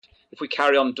if we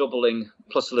carry on doubling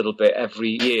plus a little bit every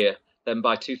year, then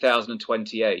by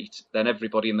 2028, then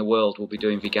everybody in the world will be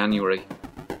doing Veganuary.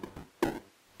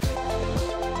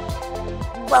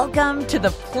 Welcome to the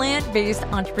Plant-Based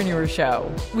Entrepreneur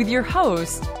Show with your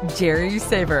host, Jerry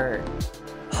Saver.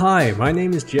 Hi, my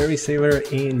name is Jerry Saver,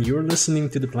 and you're listening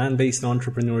to the Plant-Based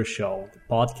Entrepreneur Show, the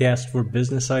podcast for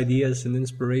business ideas and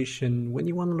inspiration when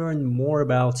you want to learn more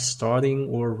about starting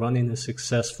or running a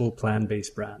successful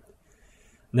plant-based brand.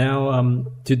 Now,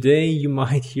 today you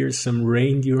might hear some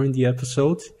rain during the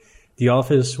episode. The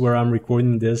office where I'm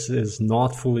recording this is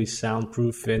not fully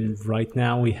soundproof, and right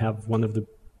now we have one of the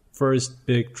first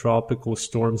big tropical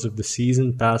storms of the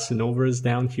season passing over us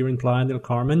down here in Playa del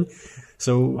Carmen.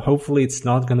 So hopefully it's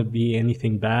not going to be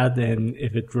anything bad. And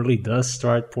if it really does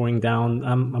start pouring down,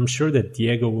 I'm sure that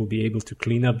Diego will be able to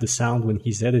clean up the sound when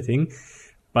he's editing.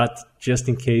 But just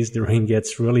in case the rain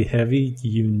gets really heavy,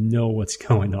 you know what's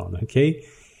going on, okay?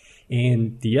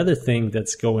 And the other thing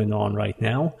that's going on right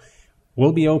now,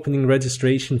 we'll be opening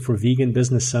registration for Vegan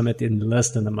Business Summit in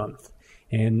less than a month.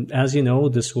 And as you know,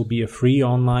 this will be a free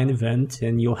online event,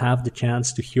 and you'll have the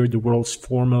chance to hear the world's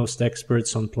foremost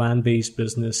experts on plant-based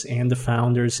business and the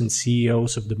founders and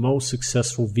CEOs of the most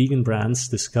successful vegan brands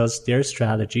discuss their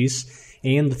strategies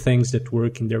and the things that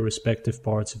work in their respective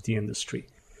parts of the industry.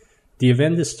 The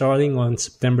event is starting on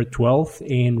September 12th,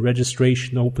 and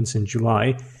registration opens in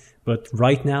July. But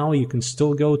right now, you can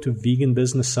still go to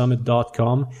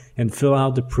veganbusinesssummit.com and fill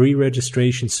out the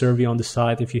pre-registration survey on the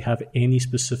site if you have any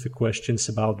specific questions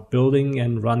about building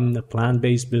and running a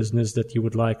plant-based business that you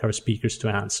would like our speakers to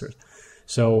answer.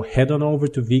 So head on over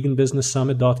to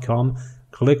veganbusinesssummit.com,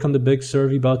 click on the big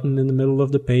survey button in the middle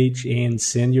of the page, and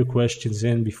send your questions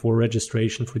in before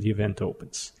registration for the event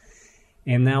opens.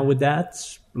 And now with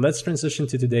that, let's transition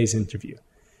to today's interview.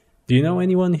 Do you know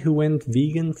anyone who went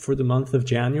vegan for the month of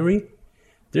January?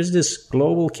 There's this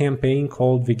global campaign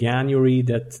called Veganuary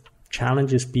that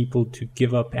challenges people to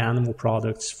give up animal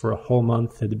products for a whole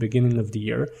month at the beginning of the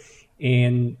year.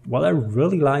 And what I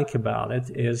really like about it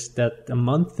is that a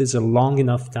month is a long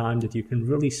enough time that you can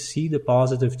really see the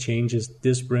positive changes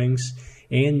this brings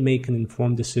and make an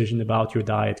informed decision about your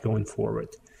diet going forward.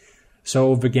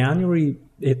 So Veganuary,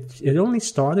 it only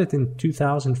started in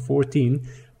 2014,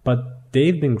 but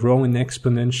they've been growing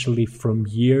exponentially from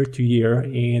year to year,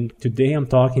 and today I'm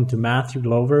talking to Matthew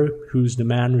Glover, who's the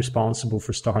man responsible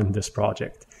for starting this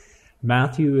project.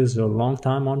 Matthew is a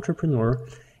longtime entrepreneur,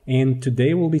 and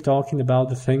today we'll be talking about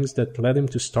the things that led him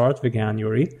to start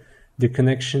Veganuary, the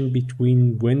connection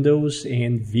between Windows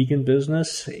and vegan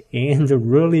business, and a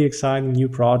really exciting new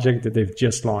project that they've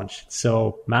just launched.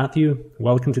 So, Matthew,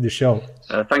 welcome to the show.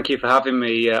 Thank you for having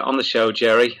me on the show,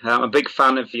 Jerry. I'm a big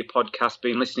fan of your podcast,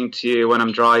 been listening to you when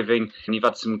I'm driving, and you've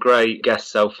had some great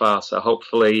guests so far, so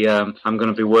hopefully I'm going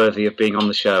to be worthy of being on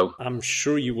the show. I'm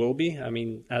sure you will be. I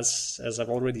mean, as I've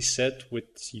already said,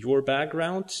 with your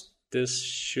background, this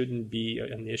shouldn't be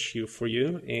an issue for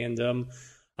you, and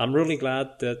I'm really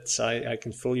glad that I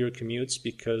can fill your commutes,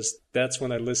 because that's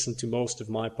when I listen to most of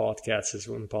my podcasts as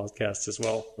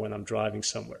well when I'm driving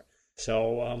somewhere.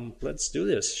 So let's do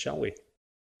this, shall we?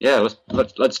 Yeah,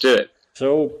 let's do it.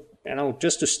 So,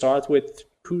 just to start with,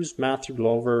 who's Matthew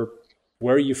Glover?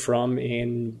 Where are you from?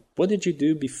 And what did you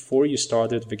do before you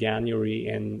started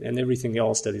Veganuary and everything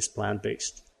else that is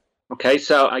plant-based? Okay,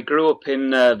 so I grew up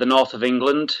in the north of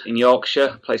England, in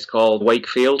Yorkshire, a place called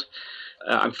Wakefield.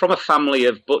 I'm from a family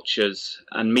of butchers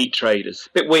and meat traders.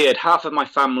 A bit weird, half of my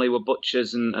family were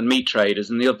butchers and meat traders,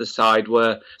 and the other side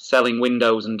were selling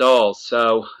windows and doors.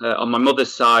 So on my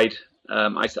mother's side,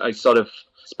 I sort of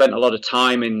spent a lot of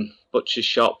time in butcher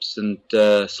shops and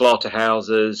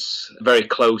slaughterhouses, very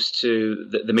close to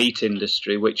the meat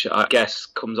industry, which I guess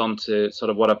comes on to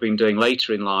sort of what I've been doing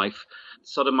later in life.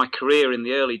 Sort of my career in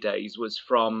the early days was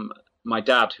from my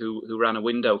dad, who ran a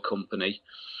window company.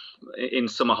 In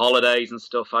summer holidays and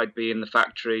stuff, I'd be in the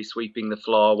factory sweeping the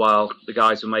floor while the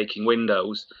guys were making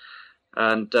windows.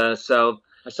 And so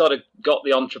I sort of got the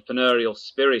entrepreneurial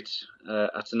spirit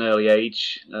at an early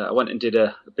age. I went and did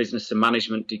a business and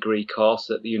management degree course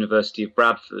at the University of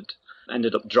Bradford.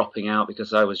 Ended up dropping out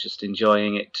because I was just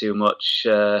enjoying it too much,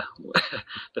 the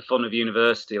fun of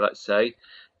university, let's say.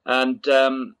 And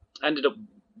ended up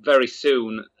very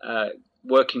soon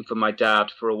working for my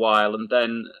dad for a while, and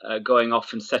then going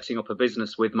off and setting up a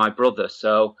business with my brother.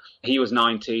 So he was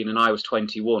 19 and I was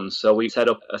 21. So we set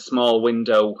up a small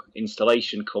window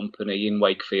installation company in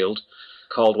Wakefield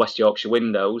called West Yorkshire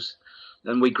Windows.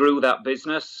 And we grew that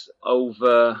business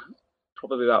over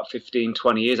probably about 15,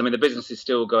 20 years. I mean, the business is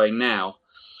still going now.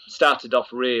 started off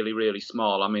really, really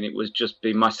small. I mean, it was just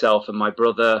be myself and my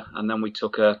brother, and then we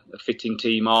took a fitting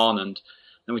team on, and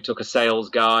then we took a sales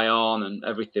guy on and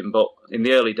everything. But in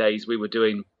the early days, we were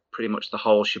doing pretty much the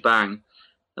whole shebang.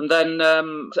 And then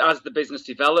as the business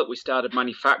developed, we started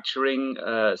manufacturing,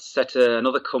 set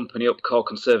another company up called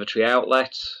Conservatory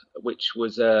Outlet, which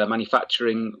was a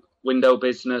manufacturing window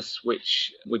business,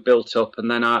 which we built up, and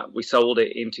then we sold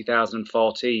it in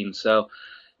 2014. So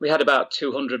we had about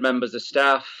 200 members of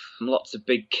staff, lots of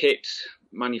big kit,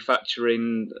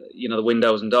 manufacturing, the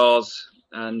windows and doors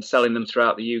and selling them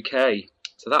throughout the UK.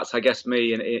 So that's, I guess,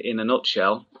 me in a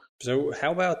nutshell. So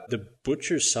how about the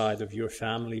butcher side of your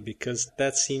family? Because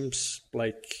that seems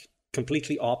like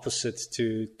completely opposite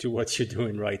to what you're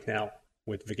doing right now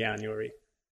with Veganuary.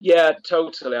 Yeah,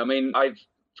 totally. I mean, I've,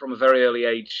 from a very early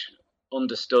age,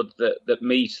 understood that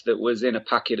meat that was in a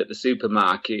packet at the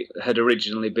supermarket had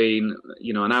originally been,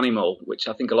 an animal, which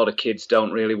I think a lot of kids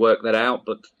don't really work that out.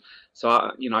 But so,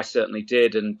 I certainly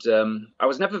did. And I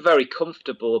was never very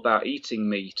comfortable about eating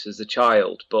meat as a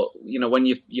child. But, when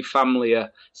your family are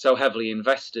so heavily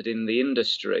invested in the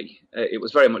industry, it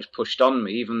was very much pushed on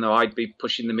me, even though I'd be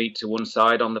pushing the meat to one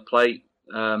side on the plate,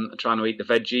 trying to eat the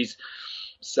veggies.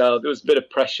 So there was a bit of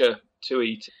pressure to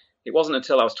eat. It wasn't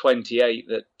until I was 28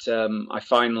 that I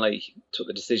finally took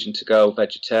the decision to go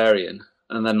vegetarian,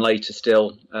 and then later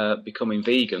still becoming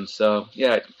vegan. So,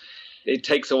 yeah, it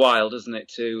takes a while, doesn't it,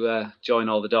 to join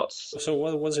all the dots. So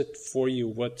what was it for you?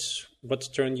 What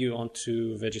turned you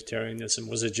onto vegetarianism?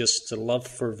 Was it just a love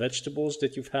for vegetables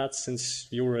that you've had since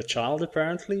you were a child,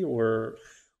 apparently, or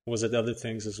was it other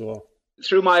things as well?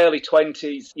 Through my early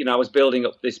 20s, I was building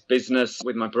up this business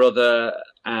with my brother,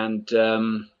 and,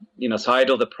 so I had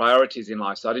other priorities in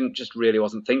life. So I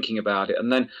wasn't thinking about it.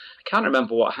 And then I can't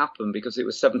remember what happened because it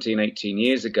was 17, 18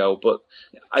 years ago, but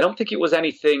I don't think it was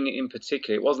anything in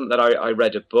particular. It wasn't that I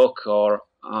read a book or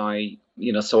I,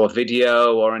 saw a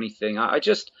video or anything. I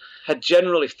just had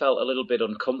generally felt a little bit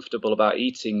uncomfortable about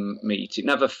eating meat. It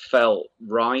never felt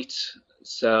right.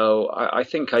 So I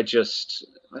think I just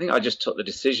took the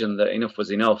decision that enough was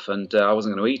enough, and I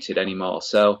wasn't going to eat it anymore.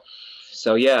 So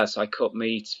I cut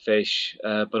meat, fish,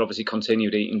 but obviously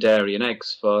continued eating dairy and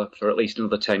eggs for at least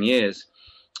another 10 years.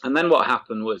 And then what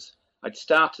happened was I'd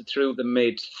started through the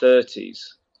mid-30s.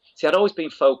 See, I'd always been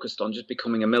focused on just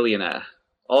becoming a millionaire.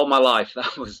 All my life,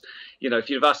 that was, if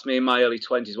you'd have asked me in my early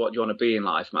 20s, what do you want to be in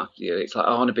life, Matthew? It's like,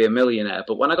 I want to be a millionaire.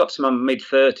 But when I got to my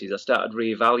mid-30s, I started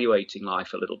reevaluating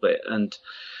life a little bit. And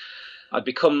I'd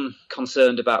become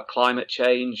concerned about climate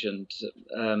change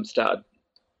and started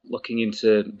looking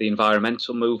into the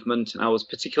environmental movement. And I was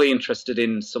particularly interested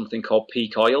in something called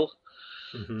peak oil.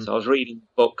 Mm-hmm. So I was reading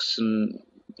books and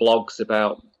blogs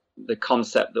about the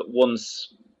concept that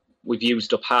once we've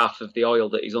used up half of the oil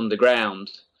that is underground,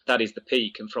 that is the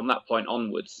peak. And from that point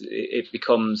onwards, it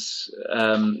becomes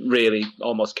really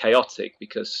almost chaotic,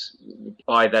 because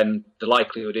by then the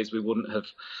likelihood is we wouldn't have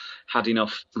had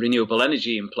enough renewable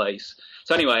energy in place.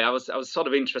 So anyway, I was sort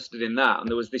of interested in that. And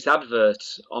there was this advert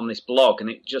on this blog, and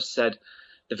it just said,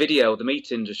 the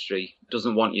meat industry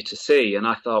doesn't want you to see. And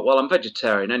I thought, well, I'm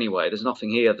vegetarian anyway. There's nothing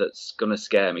here that's going to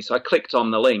scare me. So I clicked on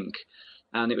the link,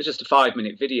 and it was just a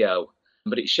 5-minute video,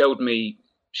 but it showed me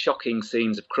shocking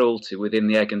scenes of cruelty within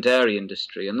the egg and dairy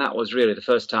industry. And that was really the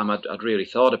first time I'd really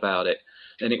thought about it.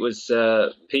 And it was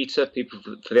PETA, People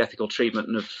for the Ethical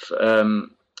Treatment of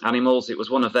Animals. It was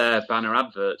one of their banner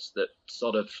adverts that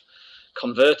sort of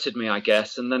converted me, I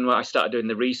guess. And then when I started doing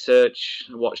the research,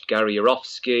 I watched Gary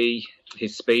Yourofsky,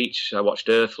 his speech, I watched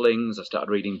Earthlings, I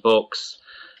started reading books.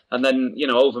 And then,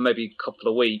 over maybe a couple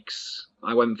of weeks,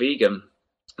 I went vegan.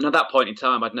 And at that point in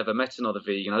time, I'd never met another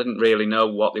vegan. I didn't really know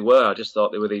what they were. I just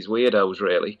thought they were these weirdos,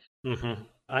 really. Mm-hmm.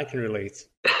 I can relate.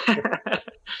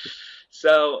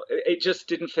 So it just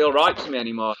didn't feel right to me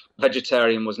anymore.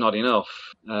 Vegetarian was not enough.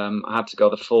 I had to go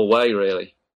the full way,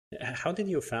 really. How did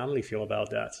your family feel about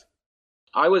that?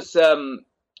 I was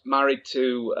married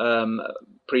to a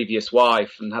previous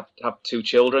wife and have 2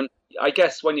 children. I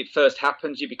guess when it first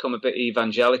happens, you become a bit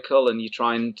evangelical and you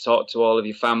try and talk to all of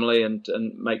your family and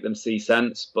make them see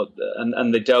sense, but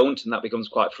and they don't, and that becomes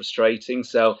quite frustrating.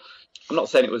 So I'm not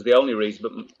saying it was the only reason,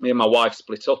 but me and my wife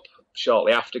split up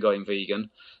shortly after going vegan.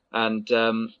 And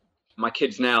my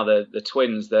kids now, they're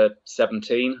twins, they're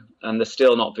 17, and they're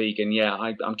still not vegan yet.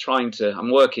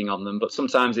 I'm working on them, but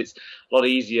sometimes it's a lot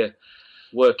easier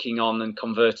working on and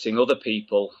converting other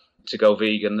people to go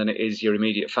vegan than it is your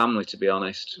immediate family, to be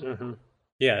honest. Mm-hmm.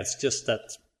 Yeah, it's just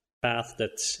that path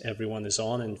that everyone is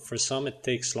on, and for some it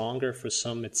takes longer, for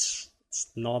some it's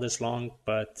not as long,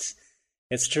 but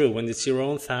it's true. When it's your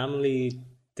own family,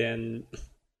 then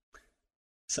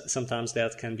sometimes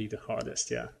that can be the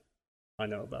hardest. Yeah, I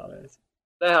know about it.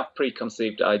 They have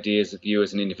preconceived ideas of you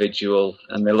as an individual,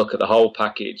 and they look at the whole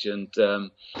package. And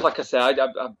like I say,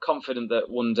 I'm confident that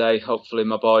one day, hopefully,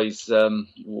 my boys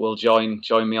will join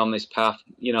me on this path.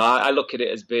 You know, I look at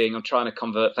it as being I'm trying to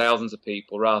convert thousands of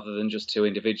people rather than just two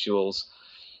individuals.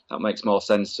 That makes more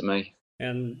sense to me.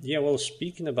 And yeah, well,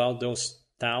 speaking about those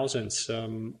thousands,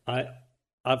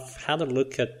 I've had a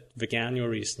look at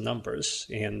Veganuary's numbers,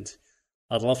 and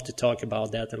I'd love to talk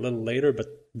about that a little later. But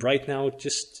right now,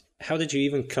 just how did you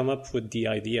even come up with the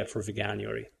idea for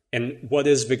Veganuary? And what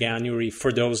is Veganuary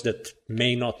for those that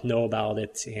may not know about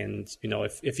it? And, you know,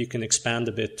 if you can expand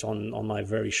a bit on my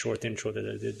very short intro that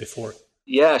I did before.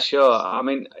 Yeah, sure. I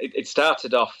mean, it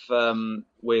started off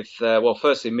with,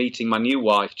 firstly, meeting my new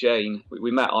wife, Jane.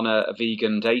 We met on a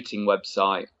vegan dating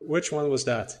website. Which one was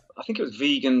that? I think it was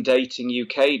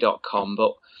vegandatinguk.com,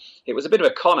 but it was a bit of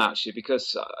a con, actually,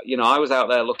 because, I was out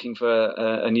there looking for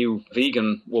a new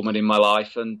vegan woman in my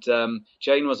life, and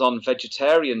Jane was on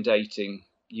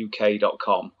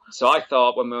vegetariandatinguk.com. So I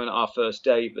thought when we went on our first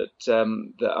date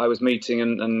that I was meeting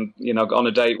and on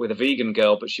a date with a vegan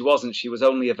girl, but she wasn't. She was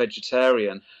only a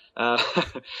vegetarian. But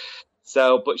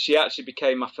she actually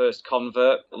became my first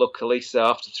convert, luckily. So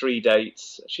after 3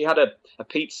 dates, she had a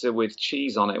pizza with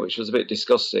cheese on it, which was a bit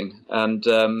disgusting. And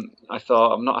I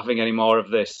thought, I'm not having any more of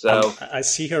this. So I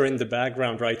see her in the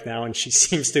background right now, and she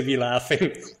seems to be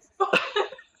laughing.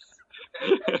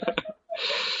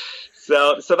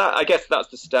 So that, I guess that's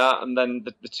the start. And then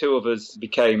the two of us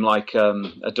became like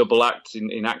a double act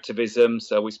in activism.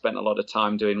 So we spent a lot of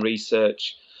time doing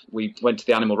research. We went to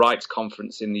the Animal Rights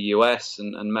Conference in the US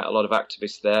and met a lot of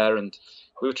activists there. And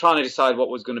we were trying to decide what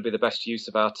was going to be the best use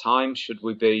of our time. Should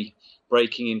we be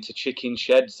breaking into chicken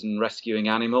sheds and rescuing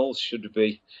animals? Should we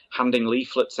be handing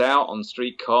leaflets out on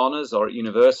street corners or at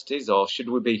universities? Or should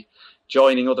we be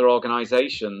joining other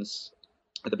organizations?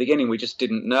 At the beginning, we just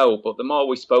didn't know. But the more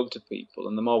we spoke to people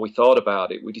and the more we thought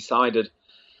about it, we decided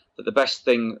that the best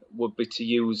thing would be to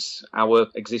use our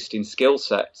existing skill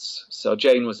sets. So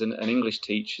Jane was an English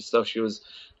teacher, so she was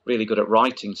really good at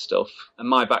writing stuff. And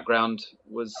my background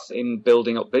was in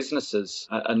building up businesses.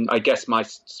 And I guess my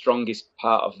strongest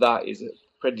part of that is a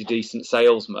pretty decent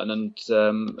salesman and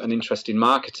an interest in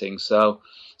marketing. So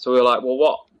we were like,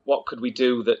 well, what could we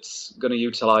do that's going to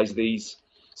utilize these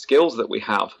skills that we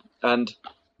have? And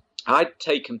I'd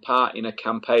taken part in a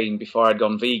campaign before I'd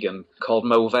gone vegan called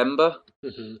Movember.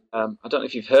 Mm-hmm. I don't know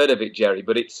if you've heard of it, Jerry,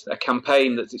 but it's a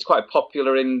campaign it's quite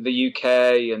popular in the UK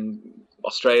and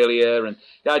Australia. And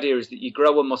the idea is that you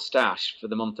grow a mustache for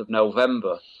the month of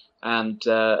November. And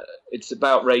it's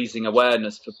about raising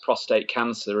awareness for prostate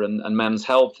cancer and men's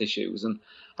health issues. And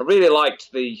I really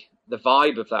liked the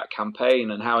vibe of that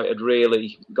campaign and how it had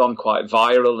really gone quite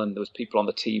viral, and there was people on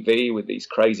the TV with these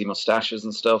crazy mustaches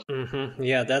and stuff. Mm-hmm.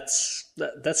 Yeah, that's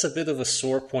a bit of a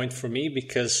sore point for me,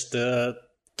 because the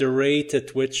rate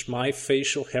at which my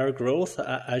facial hair growth,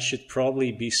 I should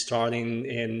probably be starting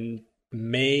in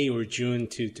May or June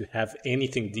to have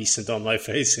anything decent on my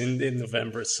face in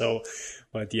November. So,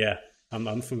 but yeah,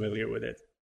 I'm familiar with it.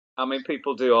 I mean,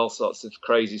 people do all sorts of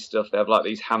crazy stuff. They have like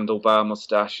these handlebar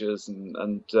mustaches,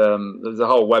 and there's a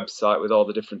whole website with all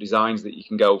the different designs that you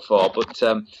can go for. But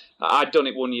I'd done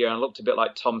it one year and I looked a bit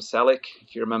like Tom Selleck,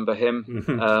 if you remember him.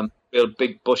 Mm-hmm. A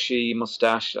big bushy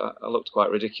mustache. I looked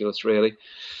quite ridiculous, really.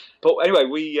 But anyway,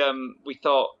 we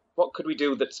thought, what could we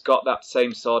do that's got that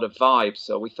same sort of vibe?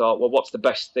 So we thought, well, what's the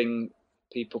best thing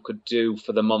people could do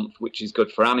for the month which is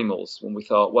good for animals? And we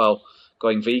thought, well,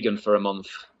 going vegan for a month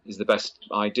is the best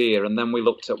idea. And then we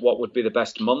looked at what would be the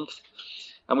best month.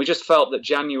 And we just felt that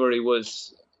January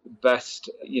was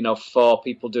best, for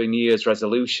people doing New Year's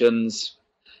resolutions.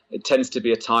 It tends to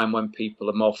be a time when people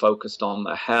are more focused on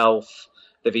their health.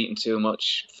 They've eaten too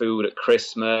much food at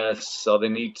Christmas, so they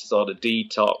need to sort of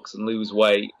detox and lose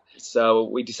weight. So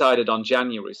we decided on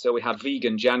January. So we had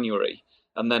Vegan January.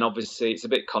 And then obviously it's a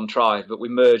bit contrived, but we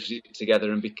merged it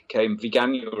together and became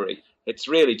Veganuary. It's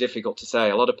really difficult to say.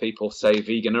 A lot of people say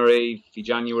Veganuary,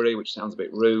 Veganuary, which sounds a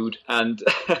bit rude. And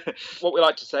what we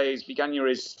like to say is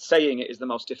Veganuary is saying it is the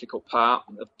most difficult part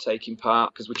of taking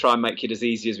part, because we try and make it as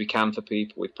easy as we can for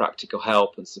people with practical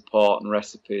help and support and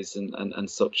recipes and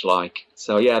such like.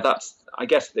 So yeah, that's, I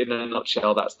guess in a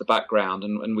nutshell, that's the background.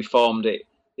 And we formed it.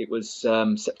 It was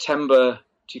September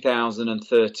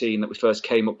 2013 that we first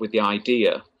came up with the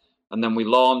idea. And then we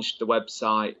launched the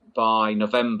website by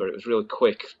November. It was really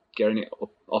quick getting it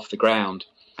up off the ground.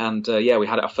 And we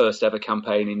had our first ever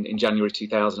campaign in January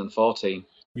 2014.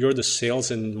 You're the sales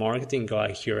and marketing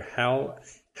guy here. How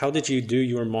How did you do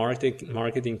your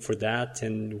marketing for that,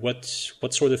 and what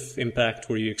sort of impact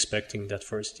were you expecting that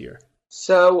first year?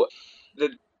 So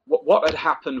what had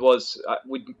happened was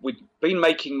we'd been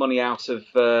making money out of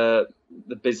the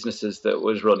businesses that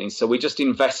was running. So we just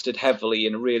invested heavily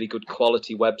in a really good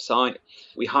quality website.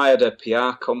 We hired a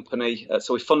PR company.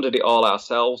 So we funded it all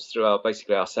ourselves through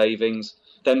basically our savings,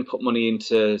 then put money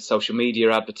into social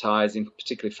media advertising,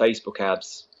 particularly Facebook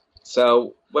ads.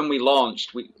 So when we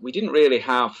launched, we didn't really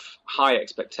have high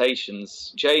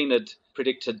expectations. Jane had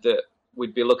predicted that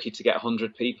we'd be lucky to get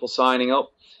 100 people signing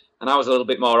up. And I was a little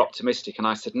bit more optimistic, and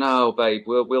I said, "No, babe,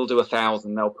 we'll do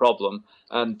 1,000, no problem."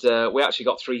 And we actually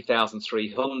got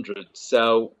 3,300.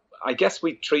 So I guess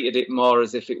we treated it more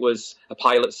as if it was a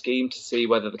pilot scheme to see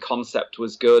whether the concept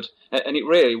was good. And it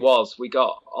really was. We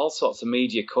got all sorts of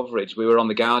media coverage. We were on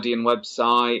the Guardian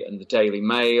website and the Daily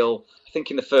Mail. I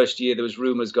think in the first year there was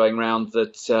rumours going around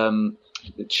that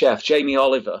the chef, Jamie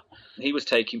Oliver, he was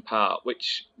taking part,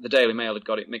 which the Daily Mail had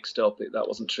got it mixed up. That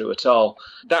wasn't true at all.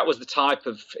 That was the type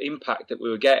of impact that we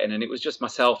were getting, and it was just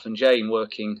myself and Jane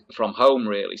working from home,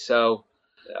 really. So,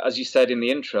 as you said in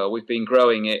the intro, we've been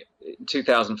growing it. In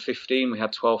 2015, we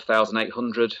had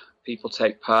 12,800 people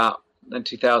take part. Then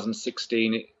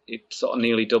 2016, it sort of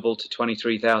nearly doubled to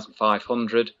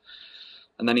 23,500.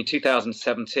 And then in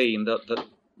 2017,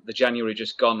 the January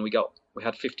just gone, we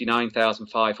had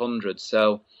 59,500.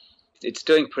 So it's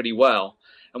doing pretty well.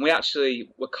 And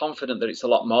we're confident that it's a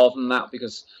lot more than that,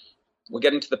 because we're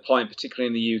getting to the point, particularly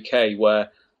in the UK, where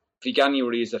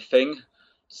Veganuary is a thing.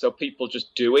 So people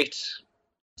just do it.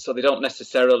 So they don't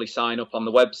necessarily sign up on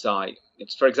the website.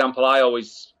 It's, for example, I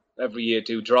always every year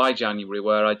do dry January,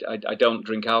 where I don't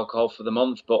drink alcohol for the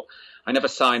month, but I never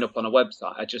sign up on a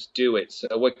website. I just do it. So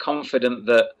we're confident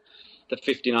that the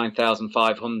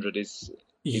 59,500 is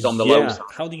on the low side.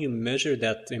 How do you measure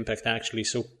that impact actually?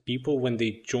 So people, when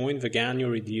they join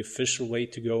Veganuary, the official way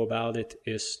to go about it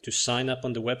is to sign up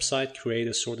on the website, create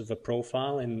a sort of a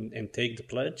profile and take the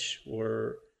pledge,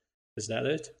 or is that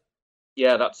it?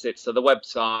 Yeah, that's it. So the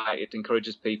website, it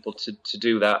encourages people to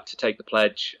do that, to take the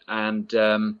pledge. And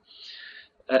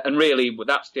really,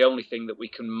 that's the only thing that we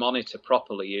can monitor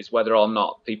properly, is whether or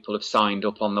not people have signed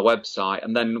up on the website.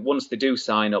 And then once they do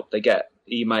sign up, they get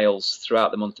emails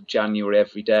throughout the month of January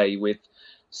every day with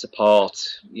support,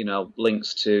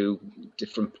 links to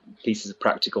different pieces of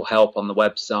practical help on the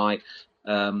website.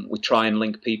 We try and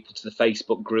link people to the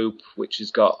Facebook group, which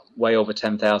has got way over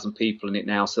 10,000 people in it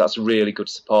now. So that's a really good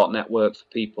support network for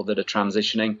people that are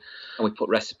transitioning. And we put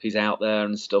recipes out there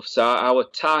and stuff. So our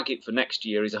target for next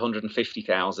year is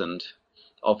 150,000,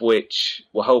 of which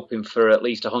we're hoping for at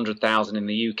least 100,000 in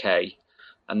the UK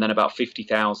and then about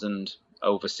 50,000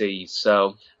 overseas.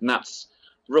 So, and that's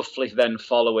roughly then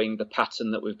following the pattern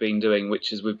that we've been doing,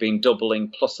 which is we've been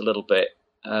doubling plus a little bit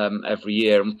every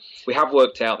year. And we have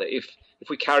worked out that if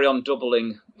we carry on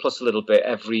doubling plus a little bit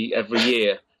every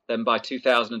year, then by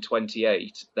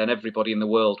 2028, then everybody in the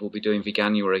world will be doing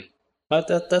Veganuary. But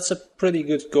that's a pretty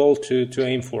good goal to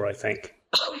aim for, I think.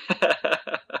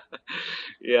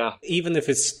 Yeah. Even if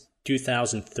it's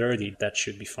 2030, that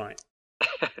should be fine.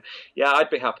 Yeah, I'd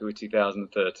be happy with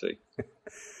 2030.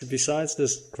 Besides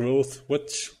this growth, what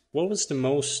was the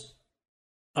most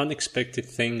unexpected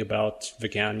thing about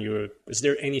Veganuary? Is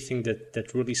there anything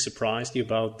that really surprised you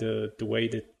about the way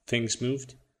that things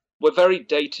moved? We're very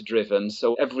data-driven,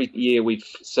 so every year we've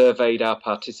surveyed our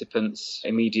participants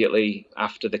immediately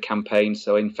after the campaign,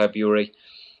 so in February.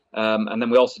 And then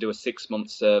we also do a 6-month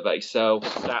survey. So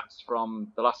stats from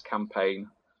the last campaign,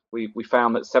 we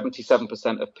found that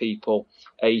 77% of people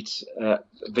ate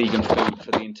vegan food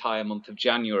for the entire month of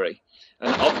January.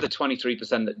 And of the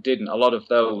 23% that didn't, a lot of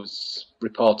those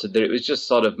reported that it was just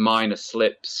sort of minor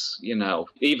slips,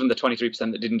 Even the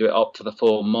 23% that didn't do it up for the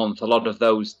full month, a lot of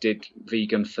those did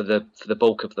vegan for the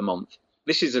bulk of the month.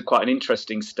 This is quite an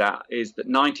interesting stat, is that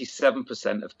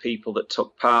 97% of people that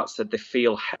took part said they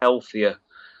feel healthier,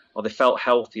 or they felt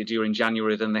healthier during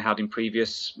January than they had in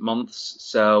previous months.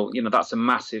 So, that's a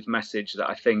massive message that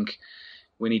I think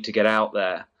we need to get out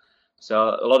there. So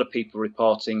a lot of people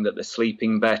reporting that they're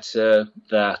sleeping better,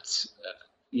 that,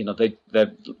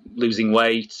 they're losing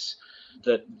weight,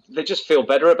 that they just feel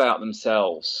better about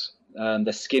themselves.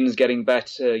 Their skin's getting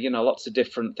better, lots of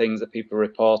different things that people are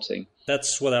reporting.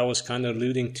 That's what I was kind of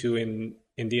alluding to in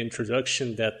the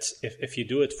introduction, that if you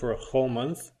do it for a whole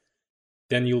month,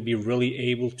 then you'll be really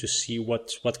able to see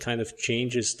what kind of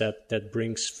changes that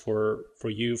brings for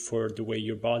you, for the way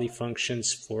your body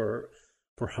functions, for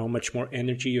how much more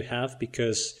energy you have.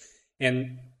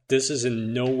 And this is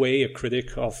in no way a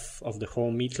critic of the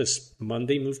whole Meatless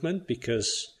Monday movement,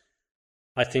 because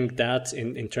I think that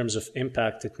in terms of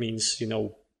impact, it means,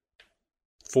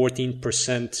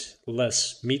 14%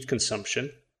 less meat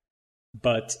consumption.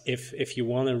 But if you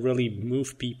want to really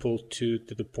move people to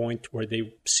the point where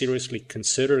they seriously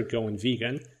consider going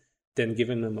vegan, then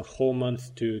giving them a whole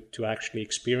month to actually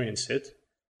experience it,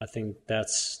 I think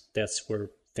that's where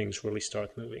things really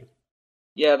start moving.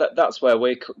 Yeah, that's where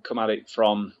we come at it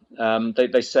from.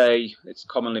 They say it's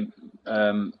commonly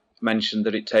mentioned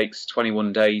that it takes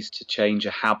 21 days to change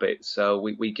a habit. So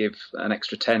we give an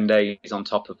extra 10 days on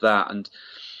top of that. And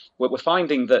we're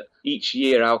finding that each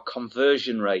year our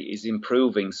conversion rate is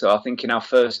improving. So I think in our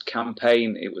first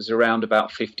campaign, it was around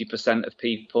about 50% of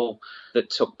people that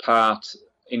took part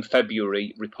in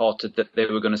February reported that they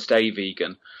were going to stay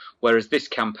vegan. Whereas this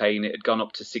campaign, it had gone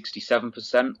up to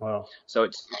 67%. Wow. So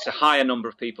it's a higher number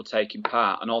of people taking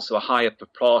part and also a higher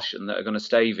proportion that are going to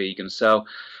stay vegan. So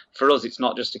for us, it's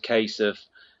not just a case of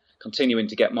continuing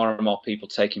to get more and more people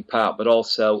taking part, but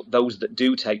also those that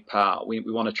do take part, we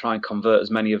want to try and convert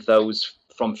as many of those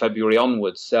from February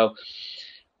onwards. So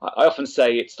I often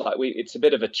say it's a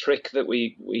bit of a trick that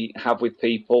we have with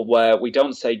people where we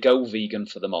don't say go vegan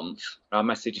for the month. Our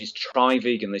message is try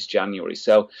vegan this January.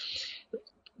 So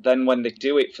then when they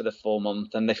do it for the full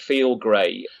month and they feel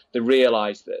great, they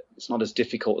realise that it's not as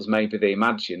difficult as maybe they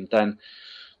imagined, then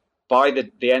by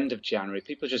the end of January,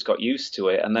 people just got used to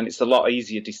it. And then it's a lot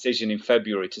easier decision in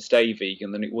February to stay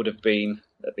vegan than it would have been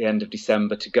at the end of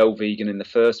December to go vegan in the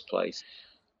first place.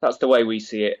 That's the way we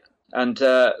see it. And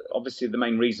obviously the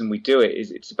main reason we do it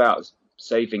is it's about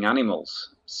saving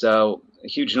animals. So a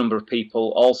huge number of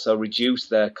people also reduce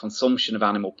their consumption of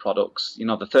animal products. The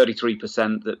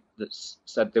 33% that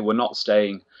said they were not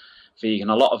staying vegan,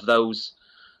 a lot of those,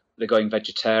 they're going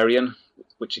vegetarian,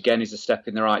 which again is a step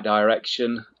in the right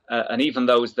direction. And even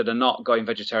those that are not going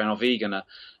vegetarian or vegan are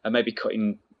maybe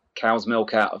cutting cow's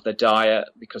milk out of their diet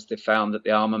because they found that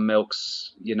the almond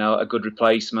milk's, a good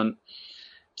replacement.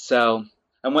 So,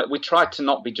 and we try to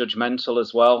not be judgmental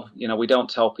as well. We don't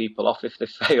tell people off if they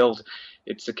failed.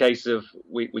 It's a case of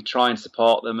we try and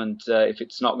support them. And if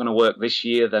it's not going to work this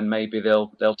year, then maybe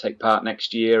they'll take part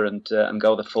next year and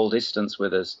go the full distance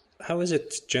with us. How is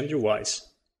it gender-wise?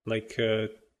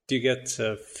 Do you get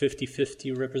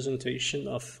 50-50 representation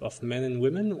of men and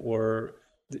women, or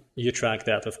you track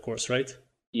that, of course, right?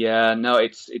 Yeah, no,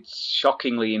 it's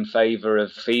shockingly in favour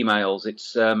of females.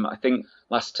 It's I think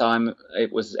last time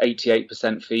it was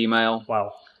 88% female.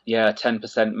 Wow. Yeah,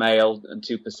 10% male and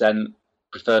 2%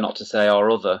 prefer not to say or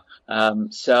other.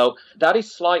 So that is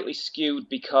slightly skewed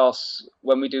because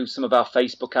when we do some of our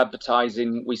Facebook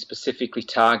advertising, we specifically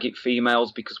target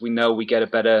females because we know we get a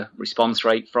better response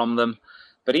rate from them.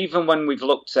 But even when we've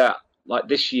looked at, like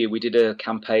this year, we did a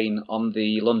campaign on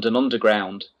the London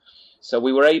Underground. So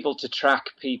we were able to track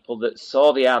people that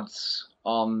saw the ads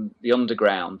on the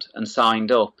Underground and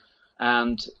signed up.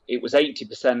 And it was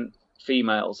 80%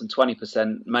 females and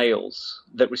 20% males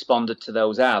that responded to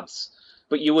those ads.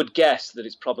 But you would guess that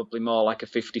it's probably more like a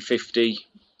 50-50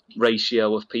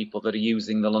 ratio of people that are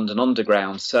using the London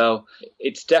Underground. So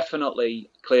it's definitely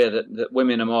clear that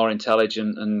women are more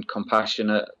intelligent and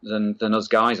compassionate than us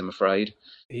guys, I'm afraid.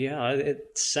 Yeah,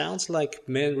 it sounds like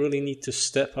men really need to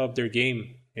step up their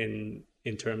game in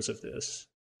terms of this.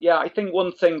 Yeah, I think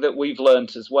one thing that we've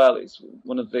learned as well is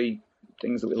one of the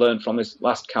things that we learned from this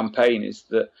last campaign is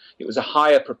that it was a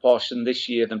higher proportion this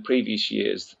year than previous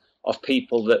years of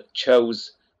people that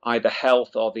chose either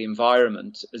health or the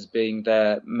environment as being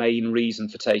their main reason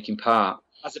for taking part,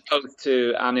 as opposed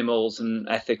to animals and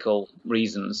ethical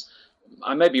reasons.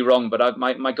 I may be wrong, but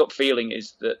my gut feeling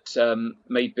is that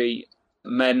maybe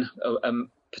men are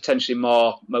potentially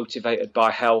more motivated by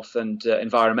health and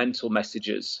environmental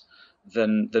messages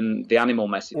than the animal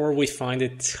message. Or we find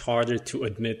it harder to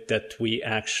admit that we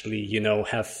actually,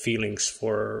 have feelings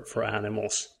for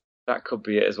animals. That could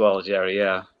be it as well, Jerry,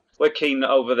 yeah. We're keen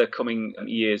over the coming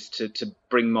years to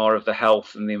bring more of the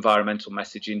health and the environmental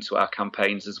message into our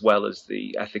campaigns as well as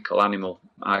the ethical animal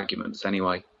arguments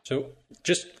anyway. So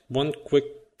just one quick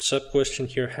sub-question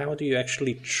here. How do you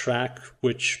actually track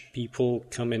which people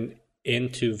coming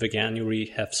into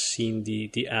Veganuary have seen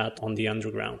the ad on the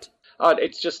Underground?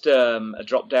 It's just a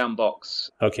drop-down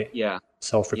box. Okay. Yeah.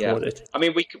 Self-reported. Yeah. I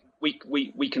mean,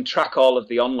 we can track all of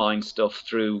the online stuff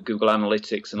through Google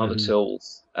Analytics and other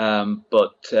tools,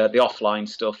 but the offline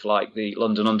stuff like the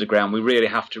London Underground, we really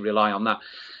have to rely on that.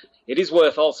 It is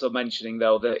worth also mentioning,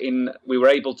 though, that we were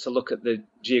able to look at the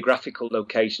geographical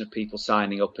location of people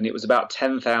signing up, and it was about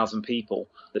 10,000 people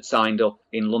that signed up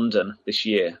in London this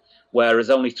year. whereas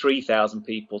only 3,000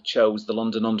 people chose the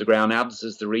London Underground ads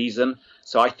as the reason.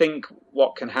 So I think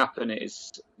what can happen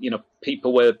is,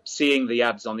 people were seeing the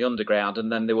ads on the Underground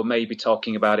and then they were maybe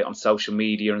talking about it on social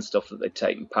media and stuff that they'd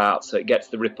taken part. So it gets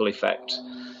the ripple effect.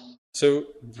 So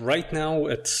right now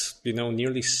it's,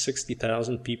 nearly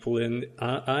 60,000 people in.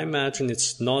 I imagine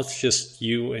it's not just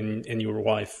you and your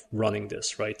wife running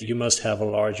this, right? You must have a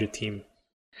larger team.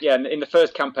 Yeah, in the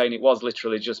first campaign, it was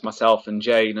literally just myself and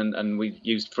Jane, and we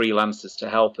used freelancers to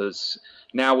help us.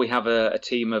 Now we have a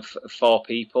team of 4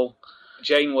 people.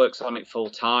 Jane works on it full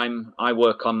time. I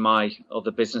work on my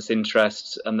other business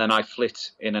interests, and then I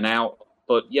flit in and out.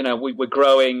 But, we're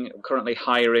growing, currently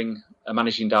hiring a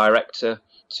managing director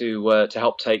to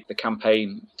help take the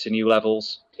campaign to new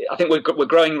levels. I think we're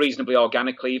growing reasonably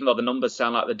organically, even though the numbers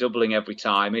sound like they're doubling every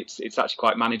time. It's actually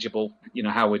quite manageable,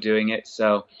 how we're doing it.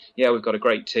 So, yeah, we've got a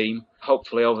great team.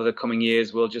 Hopefully over the coming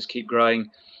years, we'll just keep growing.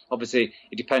 Obviously,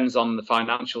 it depends on the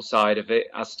financial side of it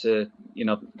as to,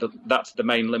 that's the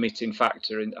main limiting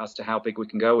factor as to how big we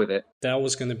can go with it. That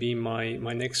was going to be my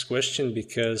next question,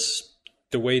 because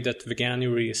the way that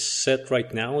Veganuary is set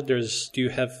right now, do you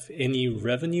have any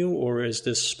revenue, or is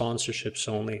this sponsorships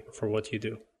only for what you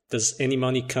do? Does any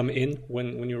money come in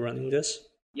when you're running this?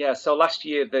 Yeah, so last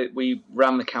year we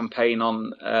ran the campaign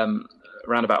on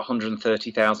around about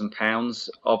 £130,000,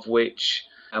 of which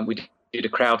we did a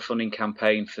crowdfunding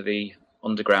campaign for the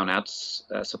Underground ads,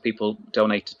 so people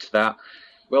donated to that.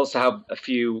 We also have a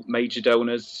few major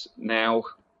donors now.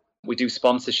 We do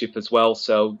sponsorship as well,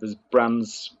 so there's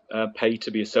brands pay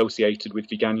to be associated with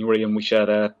Veganuary, and we share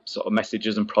their sort of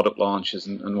messages and product launches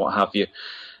and what have you.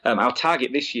 Our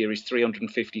target this year is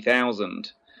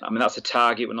 350,000. I mean, that's a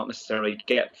target. We're not necessarily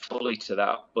get fully to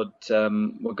that, but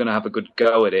we're going to have a good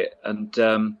go at it.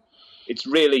 And it's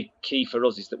really key for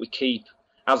us is that we keep,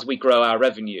 as we grow our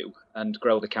revenue and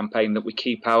grow the campaign, that we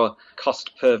keep our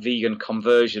cost per vegan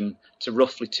conversion to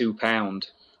roughly £2.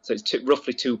 So it's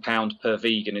roughly £2 per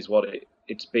vegan is what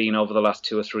it's been over the last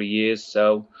 2 or 3 years.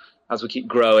 So as we keep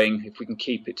growing, if we can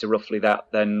keep it to roughly that,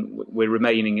 then we're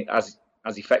remaining as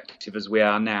effective as we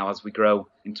are now as we grow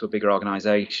into a bigger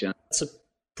organisation. That's a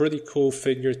pretty cool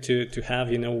figure to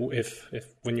have, if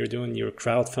when you're doing your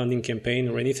crowdfunding campaign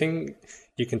or anything,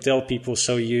 you can tell people,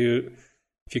 so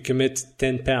if you commit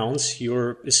 £10,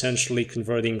 you're essentially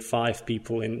converting 5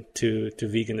 people into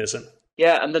veganism.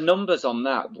 Yeah, and the numbers on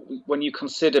that, when you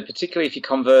consider, particularly if you're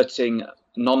converting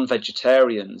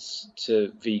non-vegetarians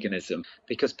to veganism,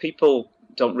 because people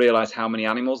don't realise how many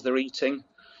animals they're eating.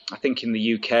 I think in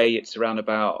the UK it's around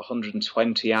about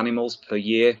 120 animals per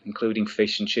year, including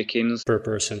fish and chickens. Per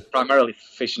person. Primarily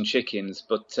fish and chickens,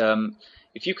 but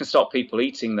if you can stop people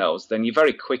eating those, then you're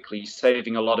very quickly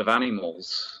saving a lot of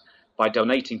animals by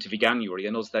donating to Veganuary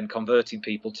and us then converting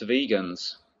people to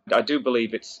vegans. I do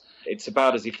believe it's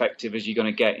about as effective as you're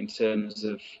going to get in terms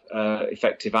of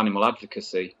effective animal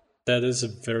advocacy. That is a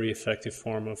very effective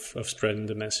form of spreading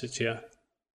the message, yeah.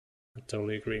 I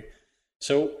totally agree.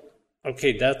 So,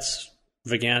 okay, that's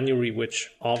Veganuary,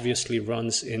 which obviously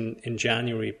runs in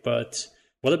January, but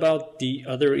what about the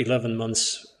other 11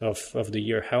 months of the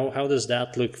year? How does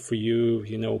that look for you,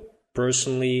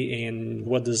 personally, and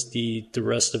what does the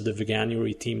rest of the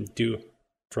Veganuary team do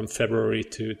from February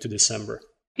to December?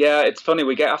 Yeah, it's funny.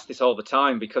 We get asked this all the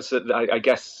time because I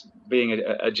guess being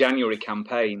a January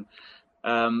campaign.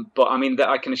 But I mean,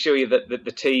 I can assure you that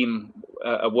the team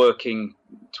are working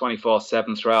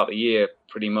 24/7 throughout the year,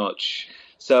 pretty much.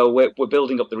 So we're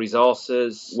building up the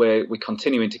resources. We're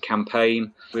continuing to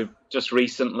campaign. We've just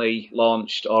recently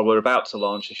launched, or we're about to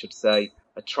launch, I should say,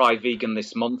 a Try Vegan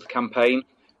This Month campaign.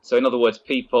 So in other words,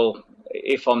 people,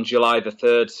 if on July the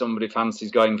 3rd somebody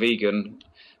fancies going vegan,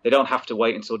 they don't have to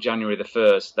wait until January the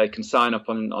 1st. They can sign up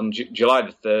on July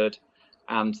the 3rd,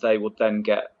 and they would then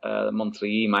get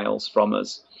monthly emails from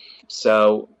us.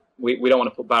 So we don't want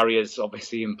to put barriers,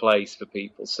 obviously, in place for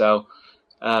people. So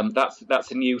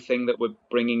that's a new thing that we're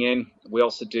bringing in. We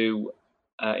also do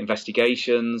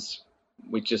investigations.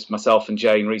 Myself and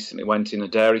Jane recently went in a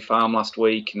dairy farm last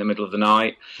week in the middle of the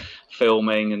night,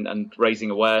 filming and raising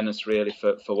awareness really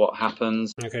for what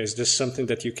happens. Okay, is this something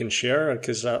that you can share?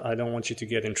 Because I don't want you to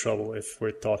get in trouble if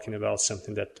we're talking about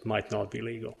something that might not be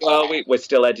legal. Well, we're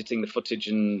still editing the footage,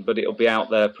 but it'll be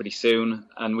out there pretty soon.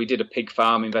 And we did a pig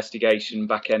farm investigation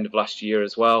back end of last year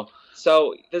as well.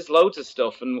 So there's loads of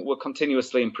stuff, and we're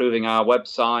continuously improving our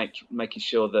website, making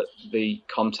sure that the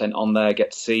content on there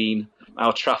gets seen.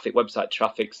 Our website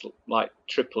traffic's like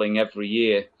tripling every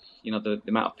year, the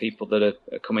amount of people that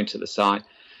are coming to the site.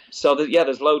 So,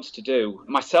 there's loads to do.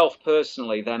 Myself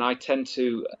personally, then I tend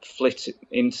to flit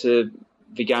into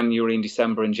Veganuary in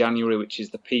December and January, which is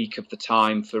the peak of the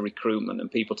time for recruitment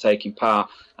and people taking part.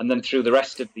 And then through the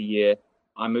rest of the year,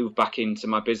 I moved back into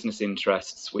my business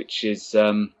interests, which is,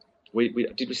 we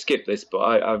skip this, but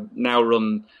I now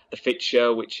run the Fit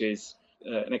Show, which is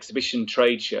an exhibition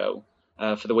trade show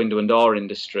for the window and door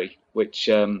industry, which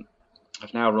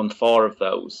I've now run 4 of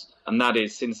those. And that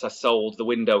is, since I sold the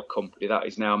window company, that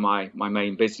is now my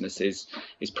main business, is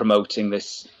promoting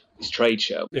this trade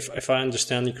show. If I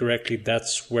understand you correctly,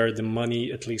 that's where the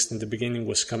money, at least in the beginning,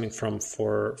 was coming from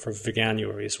for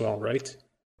Veganuary as well, right?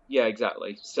 Yeah,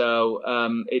 exactly. So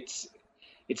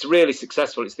it's really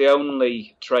successful. It's the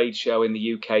only trade show in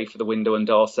the UK for the window and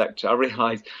door sector. I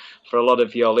realise for a lot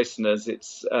of your listeners,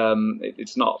 it's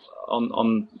not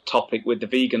on topic with the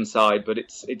vegan side, but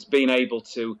it's been able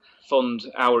to fund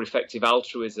our effective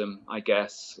altruism, I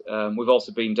guess. We've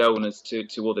also been donors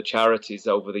to other charities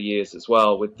over the years as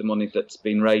well, with the money that's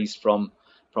been raised from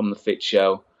the Fit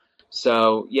Show.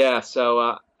 So yeah,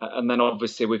 and then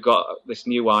obviously we've got this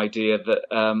new idea that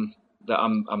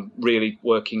I'm really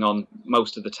working on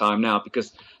most of the time now,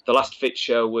 because the last Fit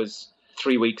Show was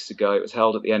 3 weeks ago. It was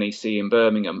held at the NEC in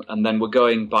Birmingham, and then we're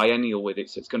going biennial with it,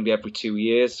 so it's going to be every 2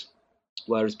 years,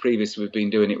 whereas previously we've been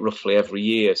doing it roughly every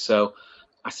year. So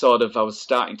I was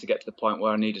starting to get to the point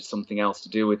where I needed something else to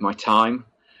do with my time.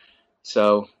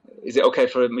 So is it okay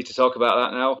for me to talk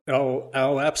about that now?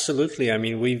 Oh, absolutely. I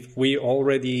mean, we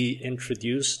already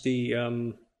introduced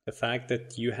the fact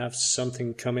that you have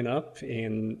something coming up,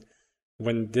 and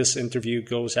when this interview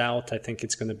goes out, I think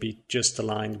it's going to be just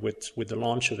aligned with the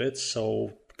launch of it.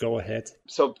 So go ahead.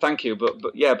 So thank you. But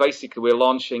yeah, basically we're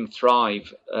launching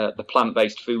Thrive, the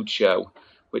plant-based food show,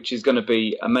 which is going to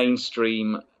be a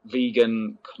mainstream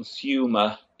vegan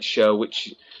consumer show,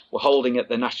 which we're holding at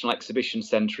the National Exhibition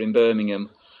Centre in Birmingham.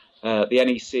 The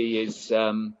NEC is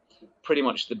pretty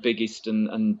much the biggest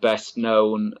and best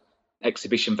known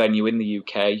exhibition venue in the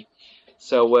UK.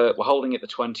 So we're holding it the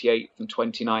 28th and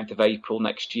 29th of April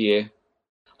next year.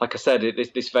 Like I said,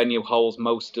 this venue holds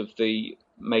most of the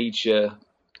major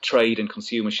trade and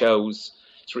consumer shows.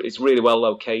 It's really well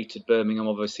located. Birmingham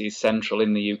obviously is central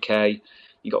in the UK.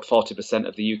 You've got 40%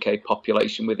 of the UK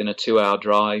population within a 2-hour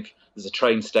drive. There's a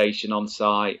train station on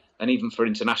site. And even for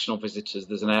international visitors,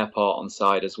 there's an airport on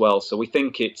site as well. So we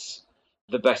think it's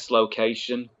the best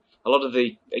location. A lot of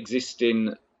the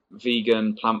existing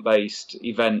vegan, plant-based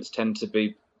events tend to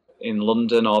be in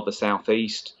London or the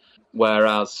southeast,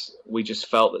 whereas we just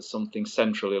felt that something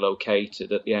centrally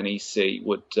located at the NEC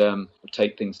would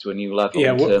take things to a new level.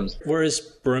 Yeah, where is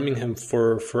Birmingham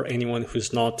for anyone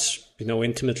who's not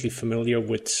intimately familiar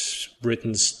with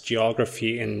Britain's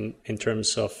geography in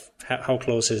terms of how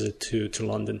close is it to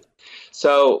London?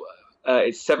 So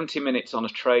it's 70 minutes on a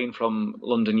train from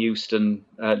London Euston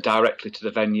directly to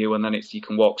the venue, and then you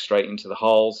can walk straight into the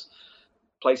halls.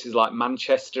 Places like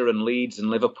Manchester and Leeds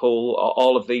and Liverpool,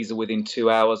 all of these are within 2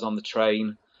 hours on the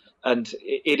train. And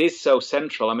it is so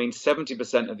central. I mean,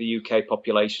 70% of the UK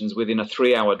population is within a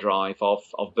 3-hour drive of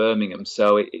Birmingham.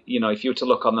 So, if you were to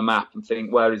look on the map and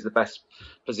think where is the best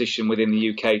position within the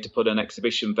UK to put an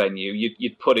exhibition venue,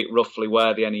 you'd put it roughly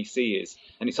where the NEC is.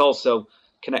 And it's also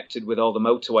connected with all the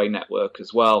motorway network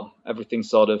as well. Everything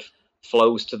sort of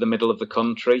flows to the middle of the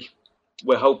country.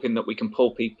 We're hoping that we can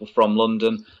pull people from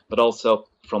London, but also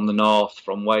from the north,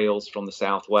 from Wales, from the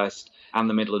southwest, and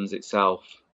the Midlands itself.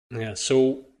 Yeah.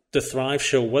 So the Thrive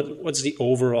Show, what's the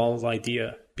overall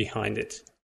idea behind it?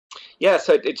 Yeah.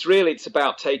 So it's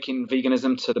about taking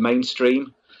veganism to the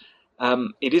mainstream.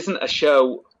 It isn't a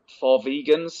show for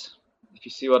vegans, if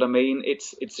you see what I mean.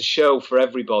 It's a show for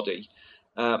everybody,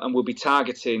 and we'll be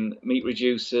targeting meat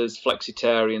reducers,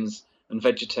 flexitarians, and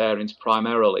vegetarians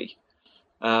primarily.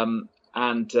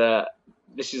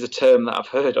 This is a term that I've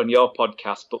heard on your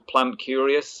podcast, but plant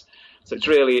curious. So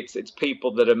it's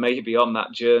people that are maybe on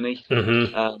that journey.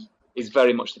 Mm-hmm. Is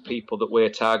very much the people that we're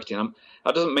targeting.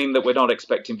 That doesn't mean that we're not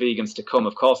expecting vegans to come.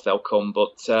 Of course they'll come,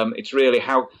 but it's really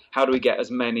how do we get as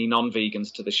many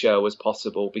non-vegans to the show as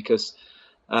possible? Because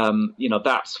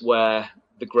that's where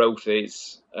the growth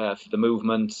is for the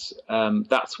movement.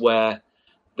 That's where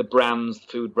the brands, the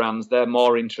food brands, they're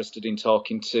more interested in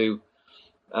talking to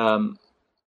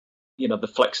the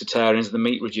flexitarians, the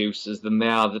meat reducers, than they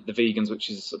are the vegans, which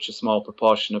is such a small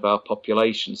proportion of our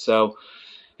population. So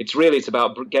it's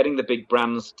about getting the big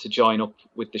brands to join up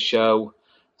with the show.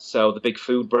 So the big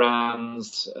food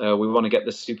brands, we want to get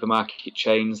the supermarket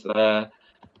chains there,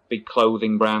 big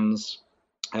clothing brands.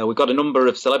 We've got a number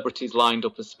of celebrities lined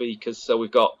up as speakers. So we've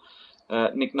got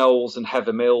Nick Knowles and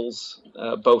Heather Mills,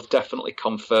 both definitely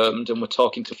confirmed, and we're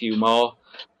talking to a few more.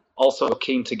 Also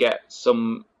keen to get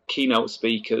some keynote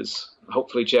speakers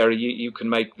hopefully, Jerry, you can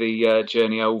make the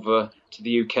journey over to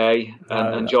the UK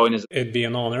and join us. It'd be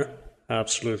an honor.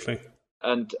 Absolutely.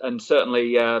 And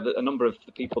certainly a number of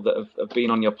the people that have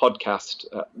been on your podcast,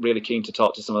 really keen to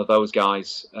talk to some of those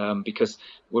guys, because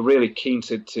we're really keen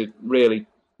to really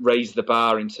raise the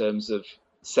bar in terms of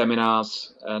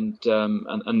seminars and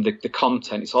the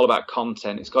content. It's all about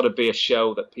content. It's got to be a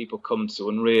show that people come to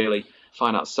and really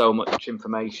find out so much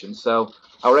information. So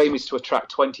our aim is to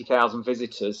attract 20,000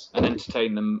 visitors and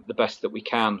entertain them the best that we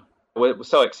can. We're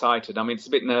so excited. I mean, it's a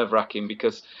bit nerve-wracking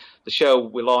because the show,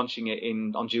 we're launching it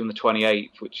on June the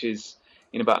 28th, which is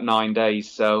in about 9 days.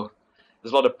 So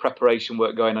there's a lot of preparation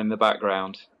work going on in the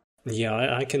background.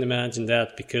 Yeah, I can imagine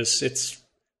that, because it's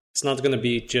not going to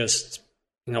be just,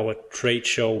 a trade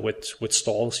show with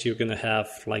stalls. You're going to have,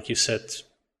 like you said,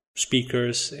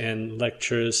 speakers and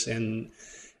lectures, and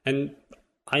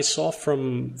I saw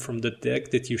from the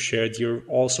deck that you shared, you're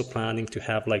also planning to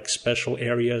have like special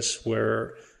areas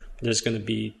where there's going to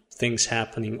be things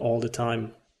happening all the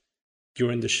time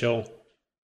during the show.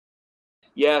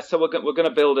 Yeah, so we're going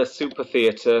to build a super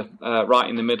theatre right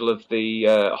in the middle of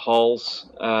the halls.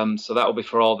 So that will be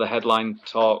for all the headline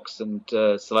talks and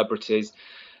celebrities.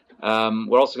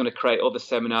 We're also going to create other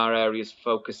seminar areas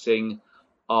focusing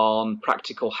on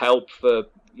practical help for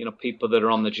people that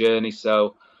are on the journey.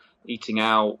 So eating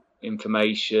out,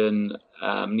 information,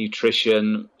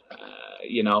 nutrition,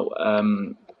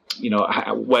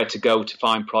 where to go to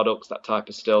find products, that type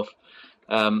of stuff.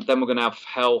 Then we're going to have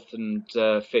health and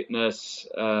fitness.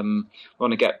 We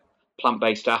want to get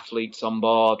plant-based athletes on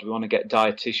board. We want to get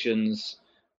dietitians,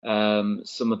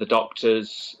 some of the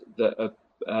doctors that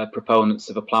are proponents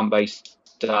of a plant-based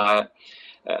diet.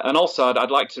 And also, I'd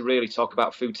like to really talk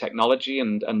about food technology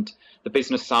and the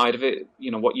business side of it.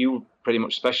 What you pretty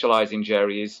much specialize in,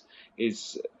 Jerry,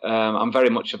 is I'm very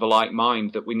much of a like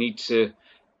mind that we need to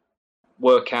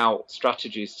work out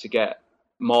strategies to get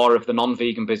more of the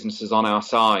non-vegan businesses on our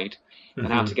side, and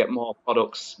how to get more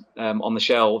products on the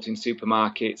shelves in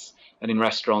supermarkets and in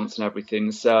restaurants and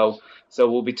everything. So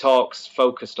we'll be talks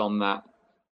focused on that.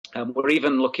 We're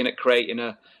even looking at creating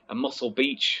a muscle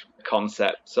beach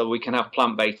concept, so we can have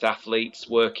plant-based athletes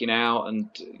working out and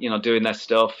doing their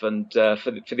stuff, and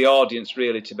for the audience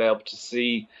really to be able to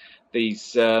see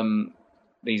these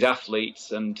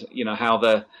athletes and how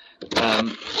they're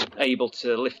able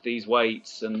to lift these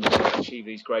weights and achieve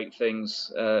these great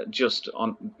things just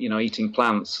on eating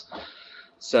plants.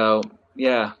 So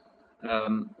yeah,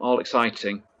 all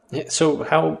exciting. Yeah,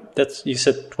 so you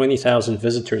said 20,000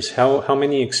 visitors. How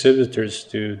many exhibitors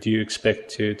do you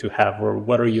expect to have, or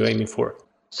what are you aiming for?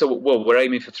 So, we're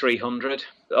aiming for 300.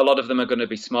 A lot of them are going to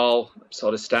be small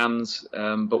sort of stands,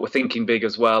 but we're thinking big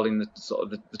as well in the sort of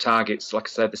the targets. Like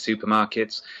I said, the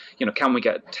supermarkets. Can we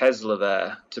get Tesla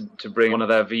there to bring one of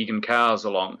their vegan cars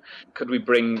along? Could we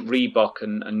bring Reebok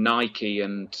and Nike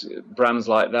and brands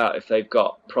like that if they've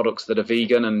got products that are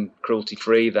vegan and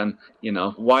cruelty-free? Then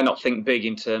why not think big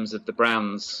in terms of the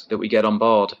brands that we get on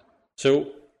board?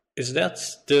 So, is that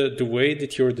the way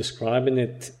that you're describing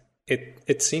it?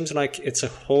 It seems like it's a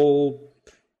whole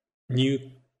new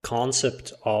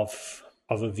concept of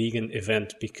a vegan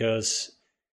event, because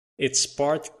it's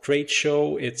part trade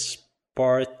show, it's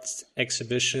part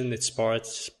exhibition, it's part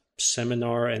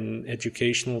seminar and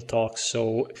educational talks.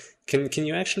 So can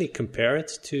you actually compare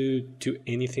it to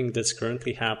anything that's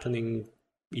currently happening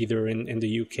either in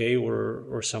the UK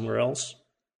or somewhere else?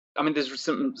 I mean, there's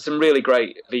some really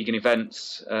great vegan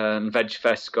events and veg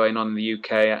fests going on in the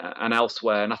UK and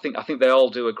elsewhere, and I think they all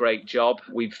do a great job.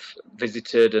 We've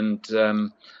visited and a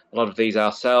lot of these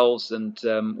ourselves, and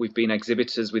we've been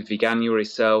exhibitors with Veganuary,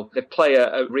 so they play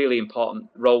a really important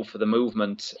role for the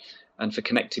movement and for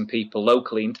connecting people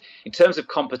locally. In terms of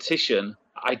competition,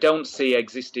 I don't see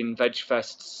existing veg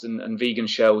fests and vegan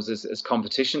shows as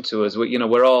competition to us.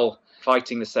 We're all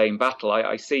fighting the same battle.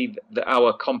 I see that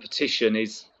our competition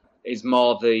is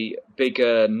more the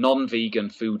bigger non-vegan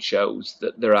food shows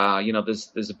that there are.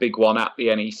 There's a big one at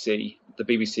the NEC, the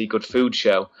BBC Good Food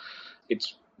Show.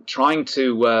 It's trying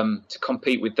to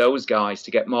compete with those guys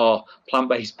to get more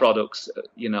plant-based products,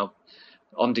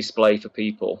 on display for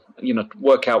people.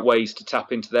 Work out ways to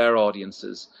tap into their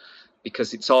audiences,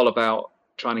 because it's all about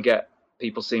trying to get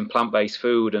people seeing plant-based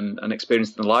food and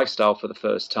experiencing the lifestyle for the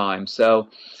first time. So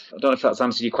I don't know if that's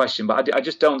answered your question, but I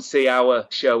just don't see our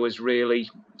show as really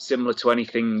similar to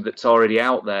anything that's already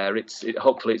out there.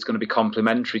 Hopefully it's going to be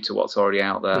complementary to what's already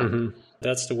out there. Mm-hmm.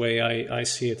 That's the way I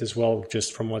see it as well,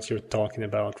 just from what you're talking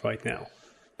about right now.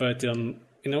 But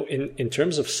in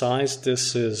terms of size,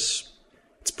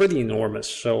 it's pretty enormous.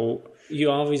 So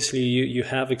You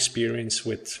have experience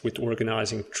with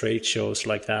organizing trade shows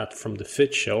like that from the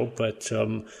Fit Show, but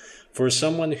for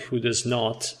someone who does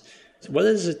not, what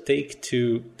does it take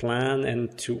to plan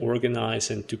and to organize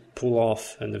and to pull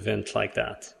off an event like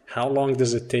that? How long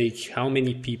does it take? How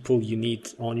many people you need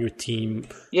on your team?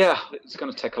 Yeah, it's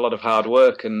going to take a lot of hard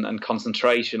work and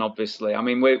concentration, obviously. I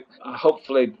mean, we're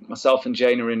hopefully myself and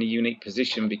Jane are in a unique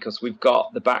position because we've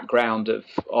got the background of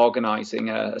organising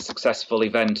a successful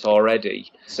event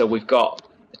already. So we've got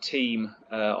a team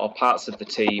or parts of the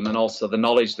team and also the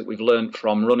knowledge that we've learned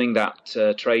from running that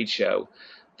trade show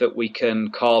that we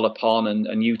can call upon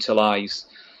and utilise.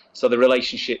 So the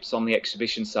relationships on the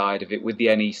exhibition side of it with the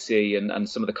NEC and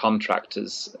some of the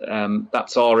contractors,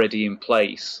 that's already in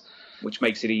place, which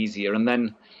makes it easier. And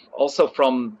then also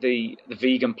from the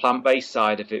vegan plant-based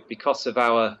side of it, because of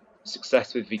our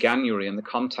success with Veganuary and the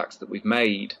contacts that we've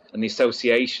made and the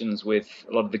associations with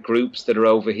a lot of the groups that are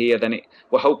over here, then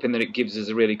we're hoping that it gives us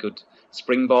a really good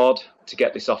springboard to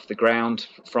get this off the ground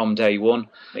from day one.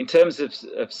 In terms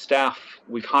of staff,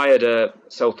 we've hired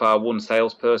so far one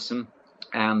salesperson.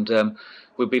 And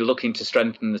we'll be looking to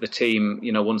strengthen the team,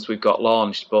 once we've got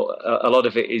launched. But a lot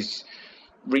of it is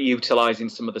reutilising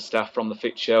some of the staff from the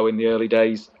Fit Show in the early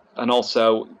days, and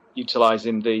also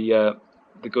utilising the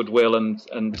goodwill and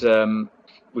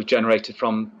we've generated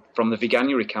from the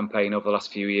Veganuary campaign over the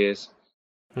last few years.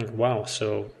 Wow!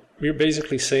 So you're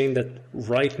basically saying that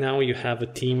right now you have a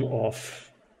team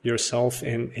of yourself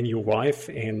and your wife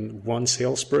and one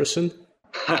salesperson?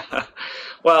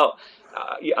 Well,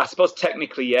 I suppose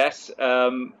technically yes,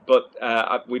 but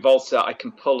I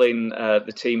can pull in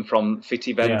the team from Fit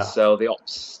Events, so the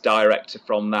ops director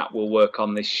from that will work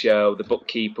on this show, the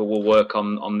bookkeeper will work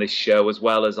on this show as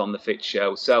well as on the Fit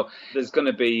Show. So there's going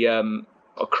to be a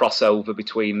crossover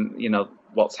between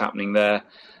what's happening there.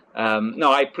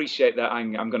 No, I appreciate that.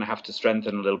 I'm going to have to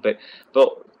strengthen a little bit, but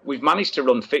we've managed to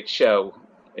run Fit Show.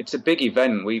 It's a big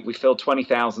event. We filled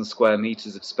 20,000 square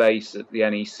meters of space at the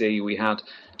NEC. We had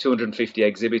 250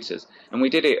 exhibitors, and we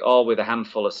did it all with a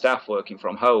handful of staff working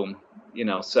from home.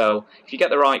 So if you get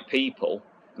the right people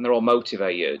and they're all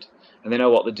motivated and they know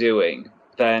what they're doing,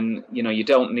 then you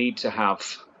don't need to have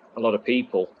a lot of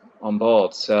people on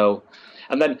board. So,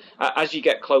 and then as you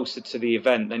get closer to the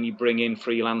event, then you bring in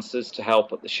freelancers to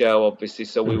help at the show, obviously.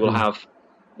 So we will have,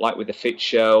 like with the Fit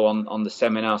Show, on the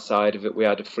seminar side of it, we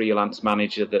had a freelance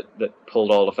manager that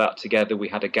pulled all of that together. We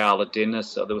had a gala dinner,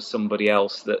 so there was somebody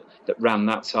else that ran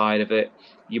that side of it.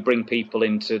 You bring people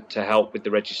in to help with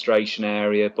the registration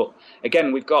area. But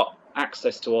again, we've got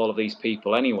access to all of these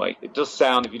people anyway. It does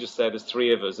sound, if you just say there's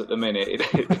three of us at the minute,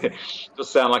 it does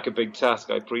sound like a big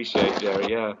task. I appreciate it, Jerry,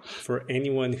 yeah. For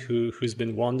anyone who's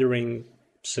been wondering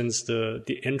since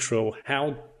the intro,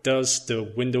 how does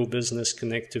the window business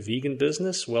connect to vegan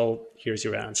business? Well, here's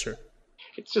your answer.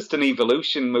 It's just an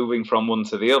evolution moving from one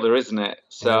to the other, isn't it?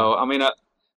 So, I mean,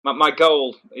 my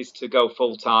goal is to go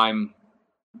full-time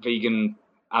vegan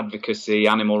advocacy,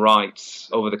 animal rights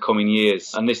over the coming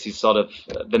years. And this is sort of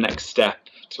the next step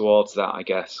towards that, I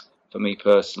guess, for me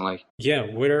personally. Yeah,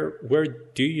 where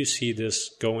do you see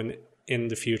this going in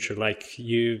the future? Like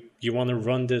you want to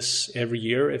run this every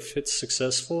year if it's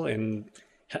successful, and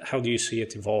how do you see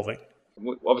it evolving?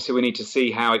 Obviously, we need to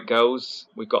see how it goes.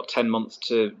 We've got 10 months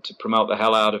to promote the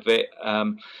hell out of it.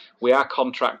 We are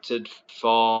contracted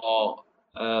for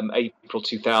April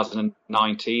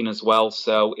 2019 as well,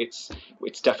 so it's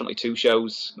definitely two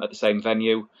shows at the same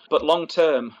venue. But long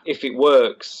term, if it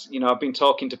works, I've been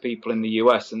talking to people in the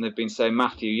US and they've been saying,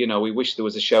 Matthew, we wish there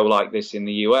was a show like this in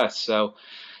the US. So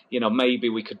maybe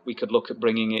we could look at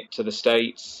bringing it to the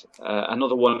States.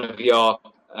 Another one of your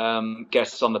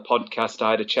guests on the podcast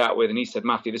I had a chat with, and he said,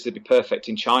 Matthew, this would be perfect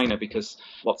in China because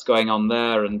what's going on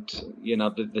there, and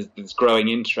there's growing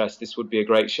interest. This would be a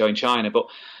great show in China. But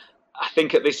I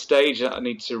think at this stage I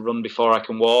need to run before I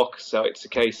can walk. So it's a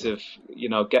case of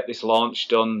get this launch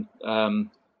done,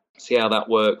 see how that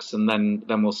works, and then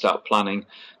we'll start planning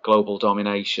global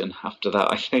domination after that,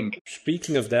 I think.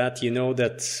 Speaking of that,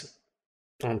 that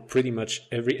on pretty much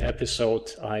every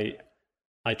episode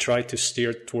I try to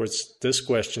steer towards this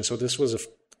question. So this was a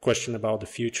question about the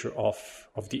future of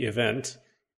the event.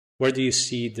 Where do you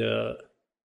see the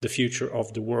future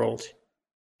of the world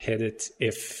headed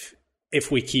if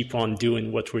we keep on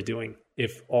doing what we're doing,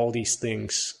 if all these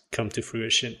things come to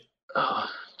fruition? Oh,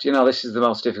 this is the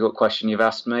most difficult question you've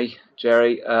asked me,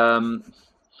 Jerry. I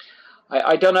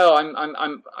don't know.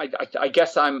 I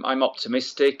guess I'm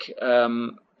optimistic.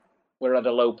 We're at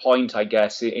a low point, I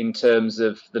guess, in terms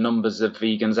of the numbers of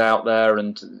vegans out there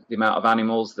and the amount of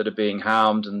animals that are being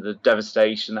harmed and the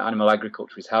devastation that animal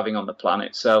agriculture is having on the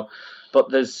planet. So,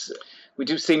 but there's We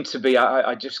do seem to be,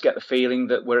 I just get the feeling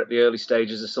that we're at the early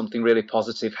stages of something really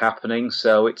positive happening.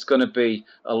 So it's going to be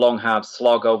a long, hard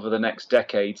slog over the next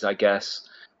decades, I guess.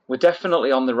 We're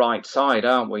definitely on the right side,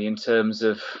 aren't we, in terms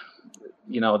of,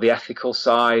 the ethical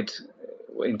side,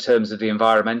 in terms of the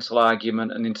environmental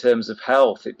argument, and in terms of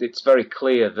health. It's very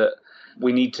clear that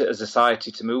we need to, as a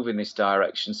society, to move in this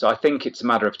direction. So I think it's a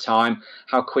matter of time.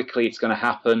 How quickly it's going to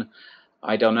happen,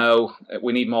 I don't know.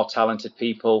 We need more talented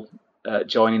people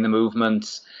joining the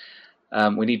movement.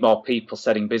 We need more people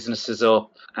setting businesses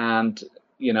up, and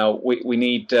we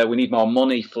need more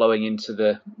money flowing into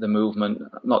the movement,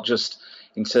 not just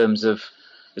in terms of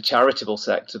the charitable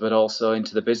sector, but also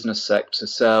into the business sector.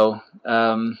 So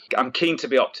I'm keen to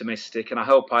be optimistic, and I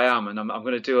hope I am, and I'm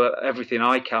going to do everything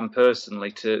I can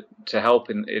personally to help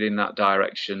in that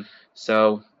direction.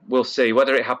 So we'll see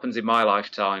whether it happens in my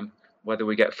lifetime. Whether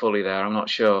we get fully there, I'm not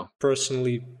sure.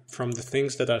 Personally, from the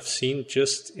things that I've seen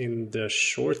just in the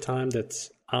short time that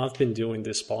I've been doing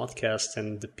this podcast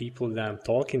and the people that I'm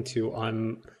talking to,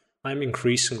 I'm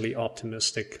increasingly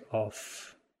optimistic for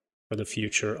the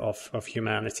future of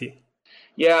humanity.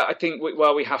 Yeah, I think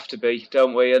we have to be,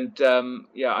 don't we? And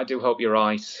I do hope you're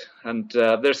right. And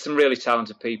there's some really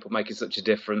talented people making such a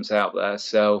difference out there.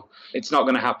 So it's not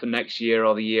going to happen next year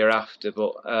or the year after.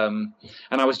 But and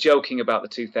I was joking about the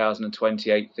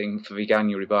 2028 thing for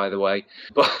Veganuary, by the way.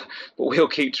 But we'll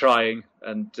keep trying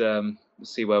and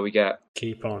see where we get.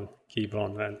 Keep on,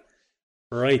 man.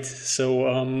 Right.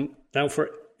 So now for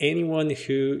anyone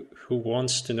who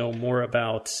wants to know more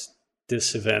about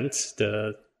this event,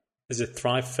 is it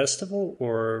Thrive Festival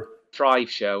or Thrive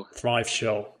Show? Thrive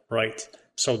Show, right.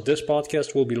 So this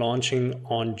podcast will be launching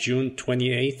on June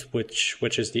 28th,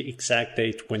 which is the exact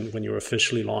date when you're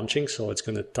officially launching. So it's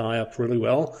going to tie up really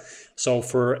well. So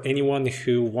for anyone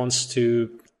who wants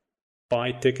to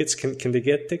buy tickets, can they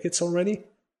get tickets already?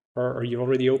 Or are you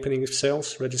already opening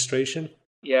sales registration?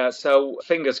 Yeah, so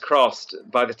fingers crossed,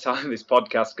 by the time this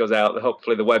podcast goes out,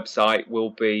 hopefully the website will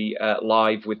be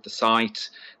live with the site.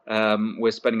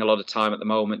 We're spending a lot of time at the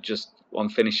moment just on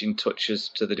finishing touches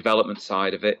to the development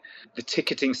side of it. The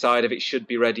ticketing side of it should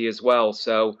be ready as well.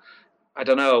 So I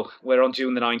don't know, we're on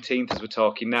June the 19th as we're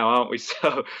talking now, aren't we?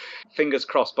 So fingers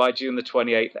crossed, by June the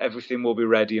 28th, everything will be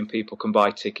ready and people can buy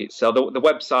tickets. So the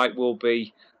website will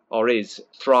be, or is,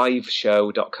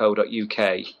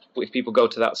 thriveshow.co.uk. If people go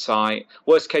to that site,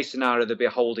 worst case scenario, there'll be a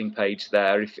holding page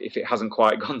there if it hasn't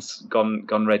quite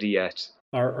gone ready yet.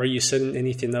 Are you setting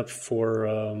anything up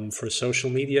for social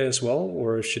media as well,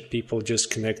 or should people just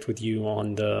connect with you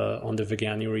on the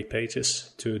Veganuary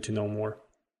pages to know more?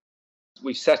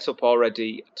 We've set up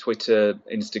already Twitter,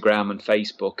 Instagram, and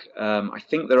Facebook. I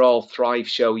think they're all Thrive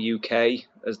Show UK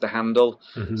as the handle.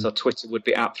 Mm-hmm. So Twitter would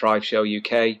be at Thrive Show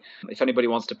UK. If anybody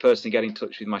wants to personally get in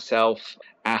touch with myself,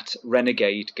 at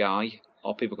Renegade Guy,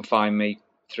 or people can find me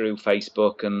through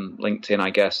Facebook and LinkedIn, I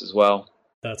guess, as well.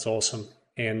 That's awesome.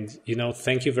 And,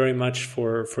 thank you very much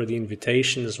for the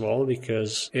invitation as well,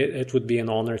 because it would be an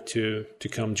honor to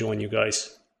come join you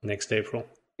guys next April.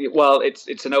 Well,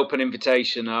 it's an open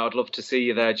invitation. I'd love to see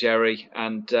you there, Jerry.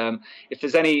 And if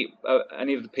there's any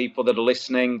of the people that are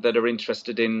listening that are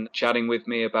interested in chatting with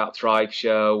me about Thrive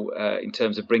Show in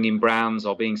terms of bringing brands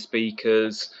or being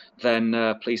speakers,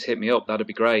 then please hit me up. That'd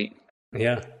be great.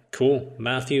 Yeah, cool.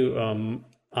 Matthew, I'm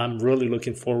really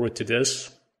looking forward to this.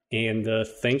 And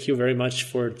thank you very much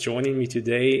for joining me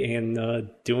today and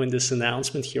doing this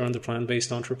announcement here on the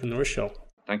Plant-Based Entrepreneur Show.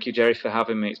 Thank you, Jerry, for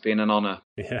having me. It's been an honor.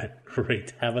 Yeah,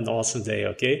 great. Have an awesome day,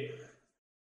 okay?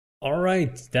 All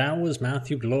right, that was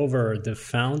Matthew Glover, the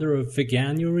founder of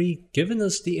Veganuary, giving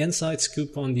us the inside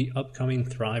scoop on the upcoming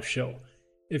Thrive Show.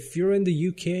 If you're in the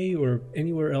UK or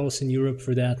anywhere else in Europe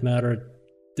for that matter,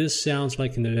 this sounds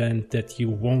like an event that you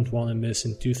won't want to miss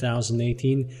in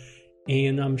 2018.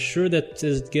 And I'm sure that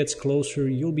as it gets closer,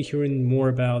 you'll be hearing more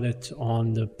about it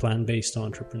on the Plant-Based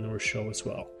Entrepreneur Show as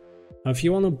well. Now, if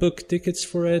you want to book tickets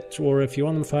for it, or if you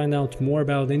want to find out more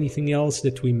about anything else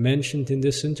that we mentioned in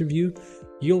this interview,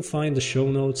 you'll find the show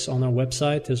notes on our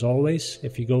website as always.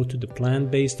 If you go to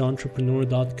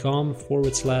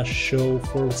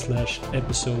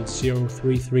theplantbasedentrepreneur.com/show/episode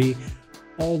 033,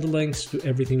 all the links to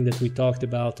everything that we talked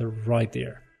about are right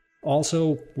there.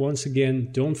 Also, once again,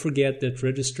 don't forget that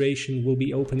registration will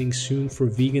be opening soon for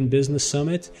Vegan Business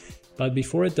Summit. But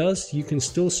before it does, you can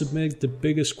still submit the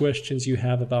biggest questions you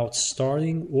have about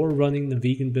starting or running the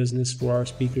vegan business for our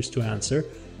speakers to answer.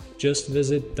 Just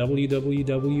visit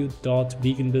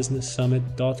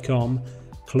www.veganbusinesssummit.com,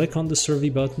 click on the survey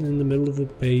button in the middle of the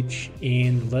page,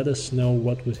 and let us know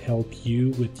what would help you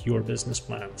with your business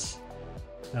plans.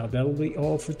 Now that'll be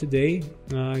all for today.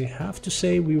 I have to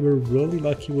say we were really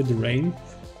lucky with the rain.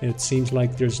 It seems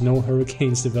like there's no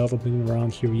hurricanes developing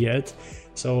around here yet.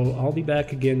 So I'll be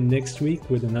back again next week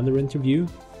with another interview.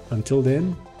 Until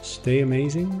then, stay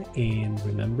amazing and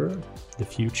remember, the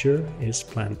future is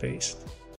plant-based.